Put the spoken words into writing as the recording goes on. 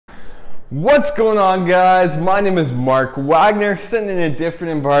What's going on, guys? My name is Mark Wagner, sitting in a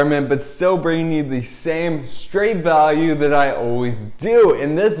different environment but still bringing you the same straight value that I always do.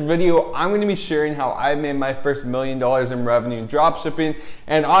 In this video, I'm going to be sharing how I made my first $1 million in revenue in dropshipping,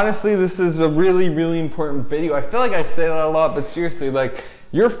 and honestly, this is a really important video. I feel like I say that a lot, but seriously, like,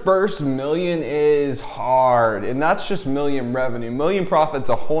 your first million is hard, and that's just million revenue. Million profit's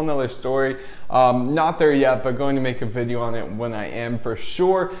a whole nother story. Not there yet, but going to make a video on it when I am for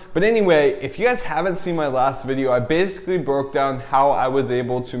sure. But anyway, if you guys haven't seen my last video, I basically broke down how I was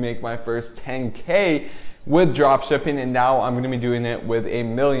able to make my first 10K with dropshipping, and now I'm going to be doing it with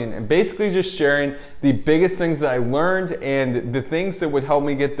 $1 million, and basically just sharing the biggest things that I learned and the things that would help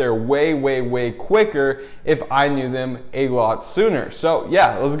me get there way quicker if I knew them a lot sooner. So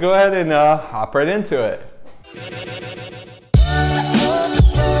yeah, let's go ahead and hop right into it.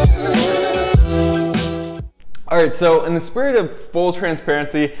 All right, so in the spirit of full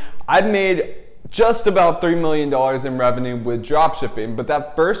transparency, I've made just about $3 million in revenue with dropshipping, but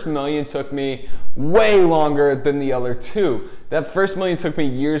that first million took me way longer than the other two. That first million took me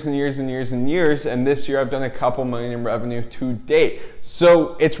years and years, and this year I've done a couple million in revenue to date.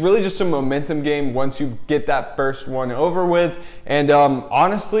 So it's really just a momentum game once you get that first one over with. And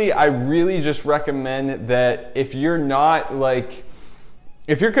honestly, I really just recommend that if you're not like,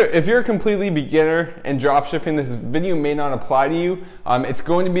 if you're a completely beginner in dropshipping, this video may not apply to you. It's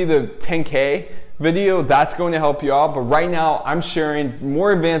going to be the 10K video that's going to help you out, but right now I'm sharing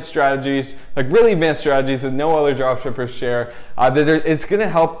more advanced strategies, like really advanced strategies that no other dropshippers share, it's going to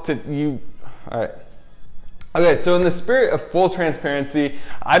help to you. All right. Okay, so in the spirit of full transparency,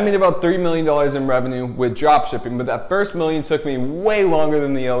 I made about $3 million in revenue with dropshipping, but that first million took me way longer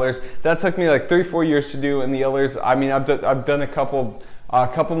than the others. That took me like 3-4 years to do, and the others, I mean, I've done a couple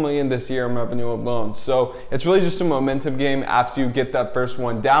million this year in revenue alone. So it's really just a momentum game after you get that first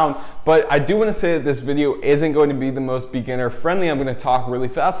one down. But I do want to say that this video isn't going to be the most beginner friendly. I'm going to talk really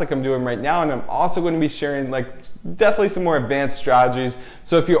fast like I'm doing right now, and I'm also going to be sharing like definitely some more advanced strategies.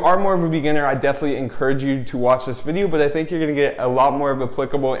 So if you are more of a beginner, I definitely encourage you to watch this video, but I think you're going to get a lot more of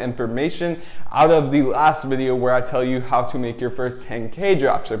applicable information out of the last video where I tell you how to make your first 10K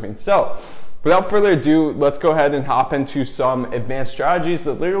dropshipping. So without further ado, let's go ahead and hop into some advanced strategies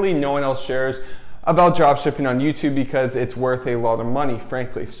that literally no one else shares about dropshipping on YouTube because it's worth a lot of money,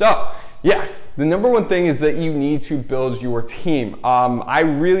 frankly. So yeah, the number one thing is that you need to build your team. I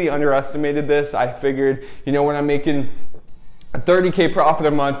really underestimated this. I figured, you know, when I'm making a 30K profit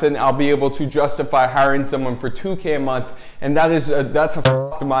a month, and I'll be able to justify hiring someone for 2K a month, and that's a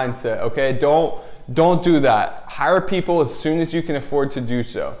f***ed mindset, okay? Don't do that. Hire people as soon as you can afford to do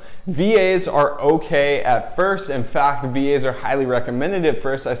so. VAs are okay at first. In fact, VAs are highly recommended at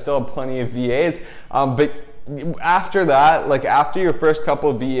first. I still have plenty of VAs, but after that, like after your first couple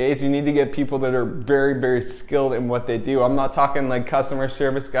of VAs, you need to get people that are very skilled in what they do. I'm not talking like customer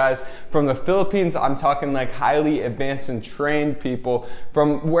service guys from the Philippines. I'm talking like highly advanced and trained people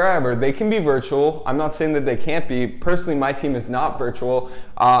from wherever. They can be virtual. I'm not saying that they can't be. Personally, my team is not virtual.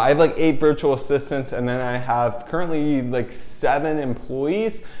 I have like 8 virtual assistants, and then I have currently like 7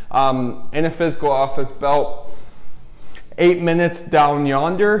 employees in a physical office about 8 minutes down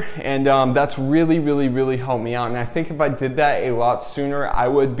yonder, and that's really helped me out. And I think if I did that a lot sooner, I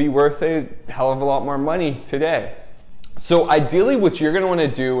would be worth a hell of a lot more money today. So ideally, what you're going to want to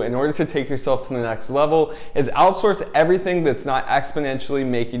do in order to take yourself to the next level is outsource everything that's not exponentially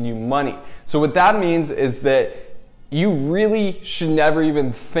making you money. So what that means is that you really should never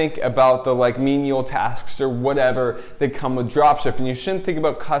even think about the like menial tasks or whatever that come with dropshipping. You shouldn't think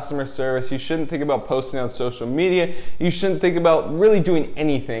about customer service. You shouldn't think about posting on social media. You shouldn't think about really doing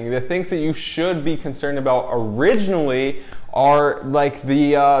anything. The things that you should be concerned about originally are like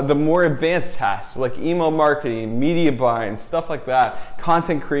the more advanced tasks, like email marketing, media buying, stuff like that.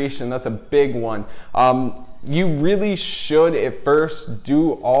 Content creation, that's a big one. You really should at first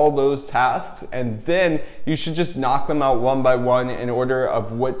do all those tasks, and then you should just knock them out one by one in order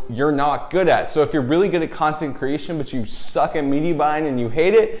of what you're not good at. So if you're really good at content creation but you suck at media buying and you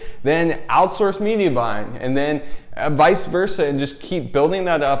hate it, then outsource media buying, and then vice versa, and just keep building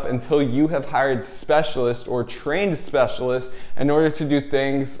that up until you have hired specialists or trained specialists in order to do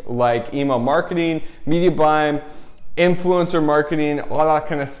things like email marketing, media buying, influencer marketing, all that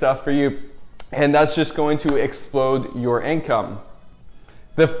kind of stuff for you. And that's just going to explode your income.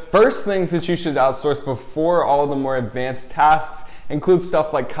 The first things that you should outsource before all the more advanced tasks include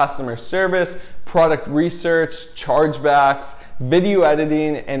stuff like customer service, product research, chargebacks, video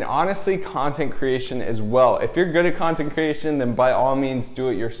editing, and honestly content creation as well. If you're good at content creation, then by all means do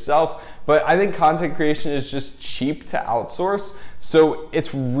it yourself. but I think content creation is just cheap to outsource. So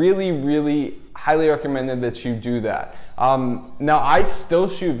it's really, really highly recommended that you do that. Now I still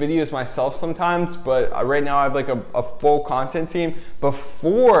shoot videos myself sometimes, but right now I have like a full content team.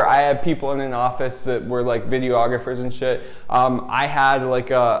 Before I had people in an office that were like videographers and shit, I had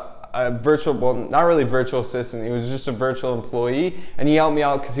like a virtual, well, not really virtual assistant, he was just a virtual employee, and he helped me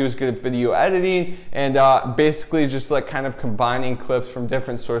out because he was good at video editing and basically just like kind of combining clips from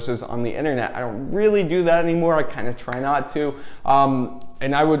different sources on the internet. I don't really do that anymore, I kind of try not to.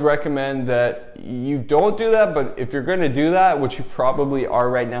 And I would recommend that you don't do that, but if you're gonna do that, which you probably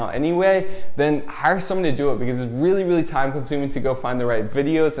are right now anyway, then hire someone to do it, because it's really, really time consuming to go find the right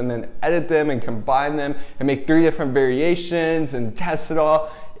videos and then edit them and combine them and make 3 different variations and test it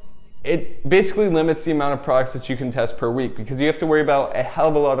all. It basically limits the amount of products that you can test per week, because you have to worry about a hell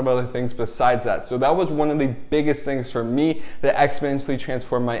of a lot of other things besides that. So that was one of the biggest things for me that exponentially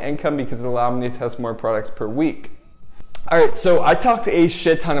transformed my income, because it allowed me to test more products per week. All right, so I talked a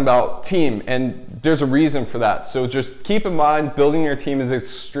shit ton about team, and there's a reason for that. So just keep in mind, building your team is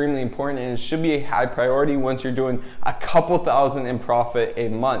extremely important, and it should be a high priority once you're doing a couple thousand in profit a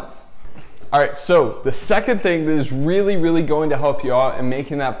month. All right, so the second thing that is really, really going to help you out in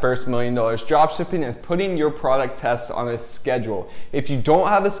making that first $1 million dropshipping is putting your product tests on a schedule. If you don't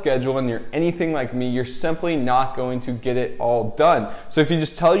have a schedule and you're anything like me, you're simply not going to get it all done. So if you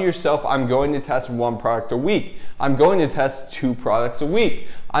just tell yourself, I'm going to test 1 product a week, I'm going to test 2 products a week,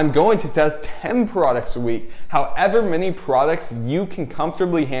 I'm going to test 10 products a week, however many products you can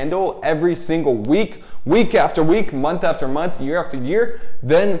comfortably handle every single week, week after week, month after month, year after year,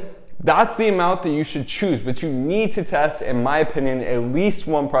 then that's the amount that you should choose. But you need to test, in my opinion, at least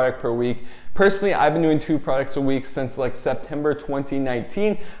 1 product per week. Personally, I've been doing 2 products a week since like September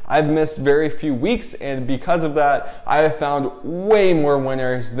 2019. I've missed very few weeks, and because of that, I have found way more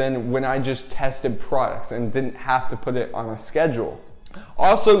winners than when I just tested products and didn't have to put it on a schedule.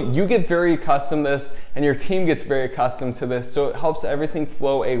 Also, you get very accustomed to this, and your team gets very accustomed to this, so it helps everything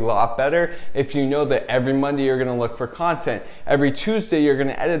flow a lot better if you know that every Monday you're gonna look for content, every Tuesday you're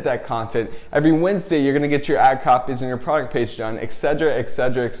gonna edit that content, every Wednesday you're gonna get your ad copies and your product page done, etc.,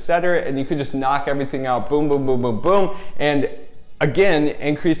 etc., etc., and you could just knock everything out, boom, boom, boom, boom, boom, and again,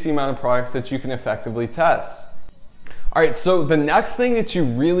 increase the amount of products that you can effectively test. All right, so the next thing that you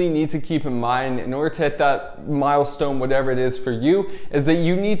really need to keep in mind in order to hit that milestone, whatever it is for you, is that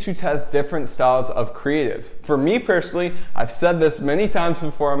you need to test different styles of creatives. For me personally, I've said this many times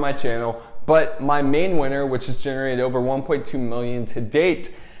before on my channel, but my main winner, which has generated over 1.2 million to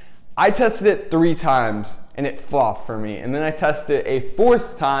date, I tested it 3 times and it flopped for me. And then I tested it a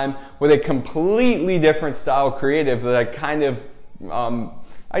 4th time with a completely different style creative that I kind of,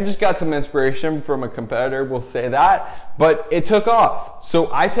 I just got some inspiration from a competitor, we'll say that, but it took off. So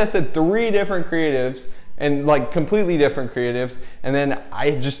I tested 3 different creatives, and like completely different creatives, and then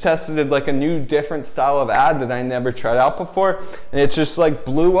I just tested like a new different style of ad that I never tried out before, and it just like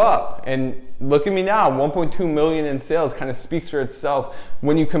blew up. And look at me now, 1.2 million in sales kind of speaks for itself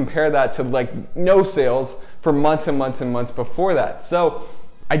when you compare that to like no sales for months and months and months before that. So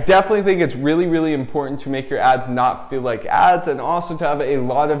I definitely think it's really, really important to make your ads not feel like ads, and also to have a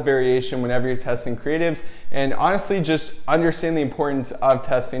lot of variation whenever you're testing creatives, and honestly just understand the importance of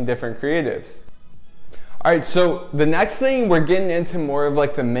testing different creatives. All right, so the next thing, we're getting into more of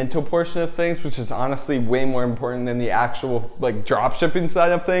like the mental portion of things, which is honestly way more important than the actual like drop shipping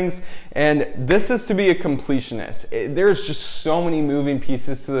side of things. And this is to be a completionist. There's just so many moving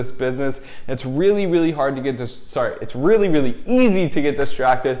pieces to this business. It's really, really hard to get it's really, really easy to get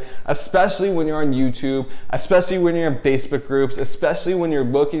distracted, especially when you're on YouTube, especially when you're in Facebook groups, especially when you're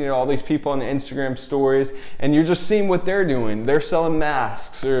looking at all these people on the Instagram stories and you're just seeing what they're doing. They're selling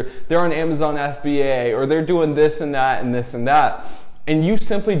masks, or they're on Amazon FBA, or they're doing this and that and this and that, and you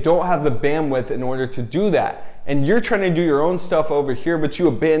simply don't have the bandwidth in order to do that. And you're trying to do your own stuff over here, but you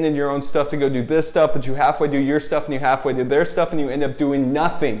abandon your own stuff to go do this stuff, but you halfway do your stuff and you halfway do their stuff, and you end up doing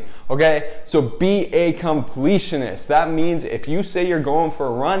nothing, okay? So be a completionist. That means if you say you're going for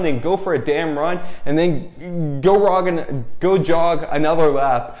a run, then go for a damn run, and then go jog another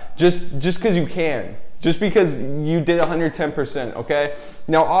lap just because you can. Just because you did 110%, okay?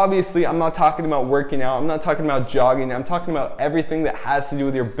 Now, obviously, I'm not talking about working out, I'm not talking about jogging, I'm talking about everything that has to do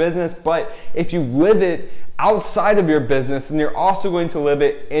with your business, but if you live it outside of your business, then you're also going to live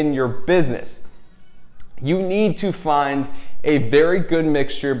it in your business. You need to find a very good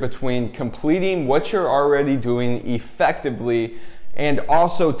mixture between completing what you're already doing effectively and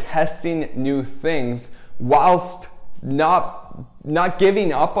also testing new things, whilst not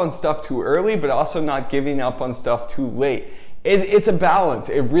giving up on stuff too early, but also not giving up on stuff too late. it's a balance.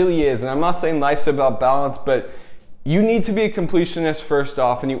 It really is. And I'm not saying life's about balance, but you need to be a completionist first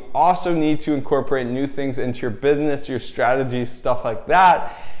off, and you also need to incorporate new things into your business, your strategies, stuff like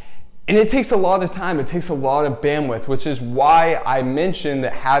that. And it takes a lot of time, it takes a lot of bandwidth, which is why I mentioned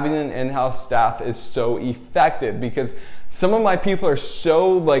that having an in-house staff is so effective, because some of my people are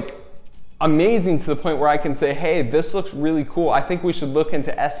so like amazing to the point where I can say, hey, this looks really cool. I think we should look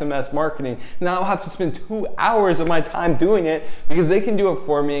into SMS marketing. And I don't have to spend 2 hours of my time doing it, because they can do it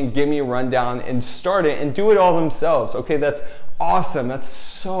for me and give me a rundown and start it and do it all themselves. Okay, that's awesome. That's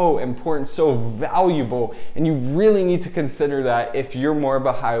so important, so valuable. And you really need to consider that if you're more of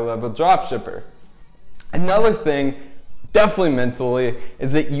a high level dropshipper. Another thing, definitely mentally,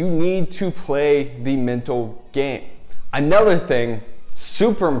 is that you need to play the mental game. Another thing,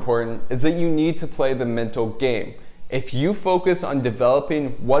 super important, is that you need to play the mental game. If you focus on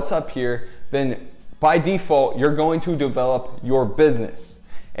developing what's up here, then by default, you're going to develop your business.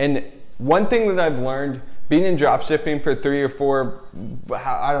 And one thing that I've learned being in dropshipping for 3 or 4,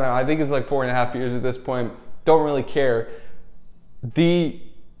 I don't know, I think it's like 4.5 years at this point, don't really care. The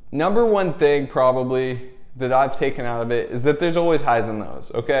number one thing probably that I've taken out of it is that there's always highs and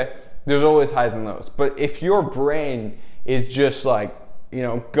lows, okay? There's always highs and lows. But if your brain is just like, you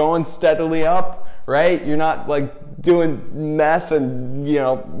know, going steadily up, right? You're not like doing meth and, you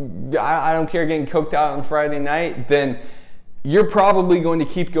know, I don't care, getting coked out on Friday night, then you're probably going to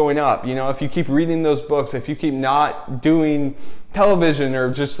keep going up. You know, if you keep reading those books, if you keep not doing television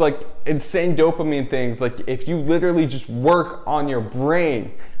or just like insane dopamine things, like if you literally just work on your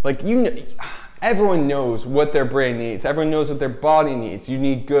brain, like everyone knows what their brain needs. Everyone knows what their body needs. You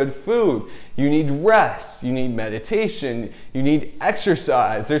need good food. You need rest. You need meditation. You need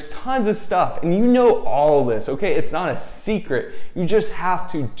exercise. There's tons of stuff. And you know all this, okay? It's not a secret. You just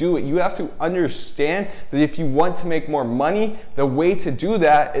have to do it. You have to understand that if you want to make more money, the way to do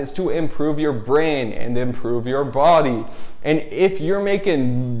that is to improve your brain and improve your body. And if you're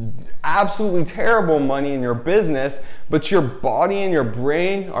making absolutely terrible money in your business, but your body and your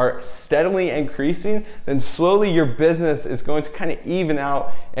brain are steadily increasing, then slowly your business is going to kind of even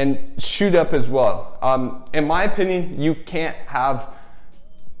out and shoot up as well. In my opinion, you can't have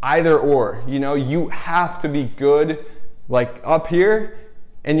either or. You know, you have to be good like up here,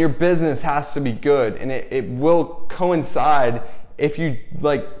 and your business has to be good, and it will coincide if you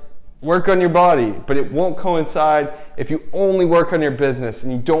like work on your body, but it won't coincide if you only work on your business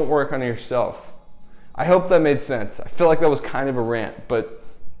and you don't work on yourself. I hope that made sense. I feel like that was kind of a rant, but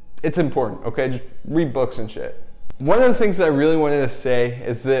it's important, okay? Just read books and shit. One of the things that I really wanted to say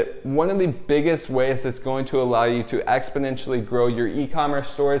is that one of the biggest ways that's going to allow you to exponentially grow your e-commerce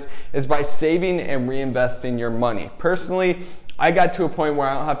stores is by saving and reinvesting your money. Personally, I got to a point where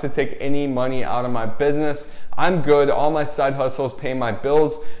I don't have to take any money out of my business. I'm good. All my side hustles pay my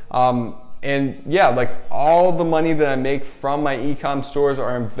bills. And yeah, like all the money that I make from my e-com stores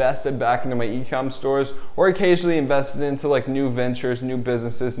are invested back into my e-com stores, or occasionally invested into like new ventures, new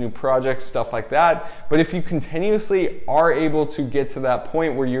businesses, new projects, stuff like that. But if you continuously are able to get to that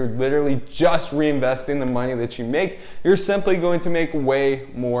point where you're literally just reinvesting the money that you make, you're simply going to make way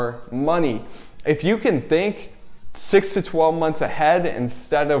more money. If you can think 6 to 12 months ahead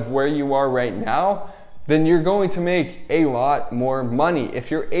instead of where you are right now, then you're going to make a lot more money. If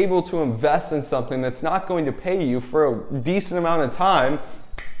you're able to invest in something that's not going to pay you for a decent amount of time,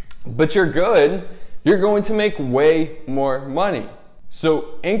 but you're good, you're going to make way more money.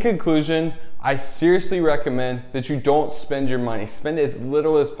 So in conclusion, I seriously recommend that you don't spend your money. Spend as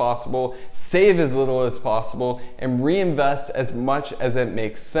little as possible, save as little as possible, and reinvest as much as it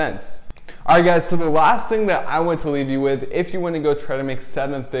makes sense. Alright guys, so the last thing that I want to leave you with, if you want to go try to make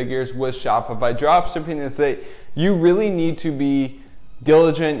 7 figures with Shopify dropshipping, is that you really need to be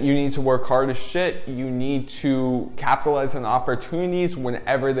diligent, you need to work hard as shit, you need to capitalize on opportunities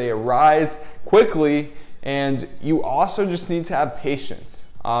whenever they arise quickly, and you also just need to have patience.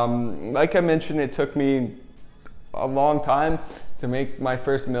 Like I mentioned, it took me a long time to make my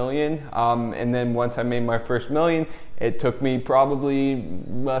first million, and then once I made my first million, it took me probably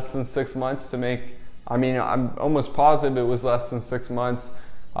less than 6 months to make, I'm almost positive it was less than 6 months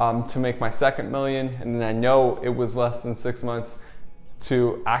to make my second million, and then I know it was less than 6 months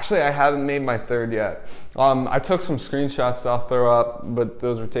to, actually I haven't made my third yet. I took some screenshots that I'll throw up, but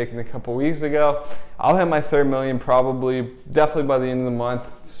those were taken a couple weeks ago. I'll have my third million definitely by the end of the month.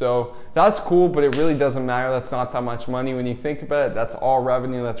 So that's cool, but it really doesn't matter. That's not that much money when you think about it. That's all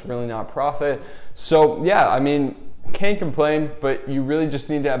revenue, that's really not profit. So yeah, can't complain, but you really just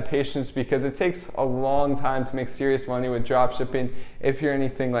need to have patience because it takes a long time to make serious money with dropshipping if you're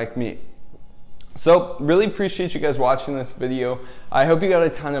anything like me. So really appreciate you guys watching this video. I hope you got a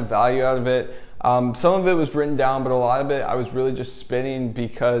ton of value out of it. Some of it was written down, but a lot of it I was really just spitting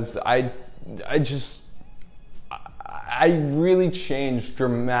because I really changed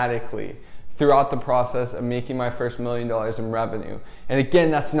dramatically throughout the process of making my first $1 million in revenue. And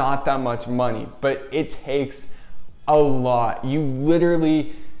again, that's not that much money, but it takes a lot. You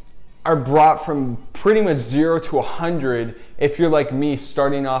literally are brought from pretty much 0 to 100 if you're like me,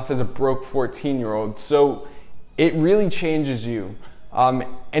 starting off as a broke 14-year-old. So it really changes you. And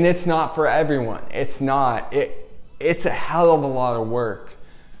it's not for everyone. It's not. It's a hell of a lot of work.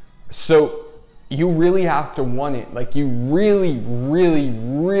 So you really have to want it. Like you really, really,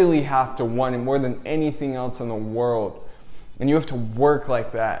 really have to want it more than anything else in the world. And you have to work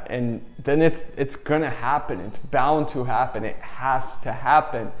like that. And then it's gonna happen. It's bound to happen. It has to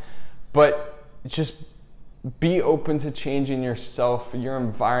happen. But just be open to changing yourself, your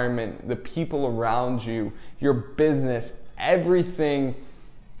environment, the people around you, your business. Everything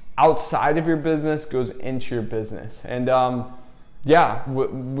outside of your business goes into your business. And yeah,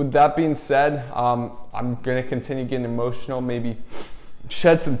 with that being said, I'm gonna continue getting emotional, maybe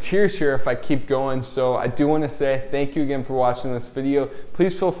shed some tears here if I keep going. So I do want to say thank you again for watching this video.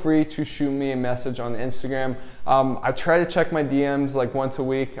 Please feel free to shoot me a message on Instagram. I try to check my DMs like once a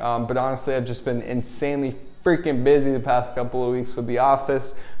week, but honestly I've just been insanely freaking busy the past couple of weeks with the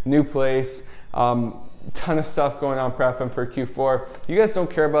office, new place, ton of stuff going on prepping for Q4. You guys don't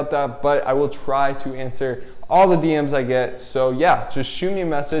care about that, but I will try to answer all the DMs I get. So yeah, just shoot me a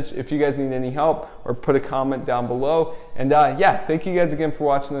message if you guys need any help or put a comment down below. And yeah, thank you guys again for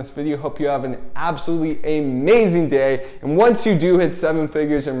watching this video. Hope you have an absolutely amazing day. And once you do hit 7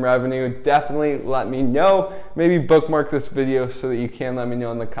 figures in revenue, definitely let me know. Maybe bookmark this video so that you can let me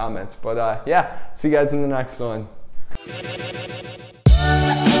know in the comments. But yeah, see you guys in the next one.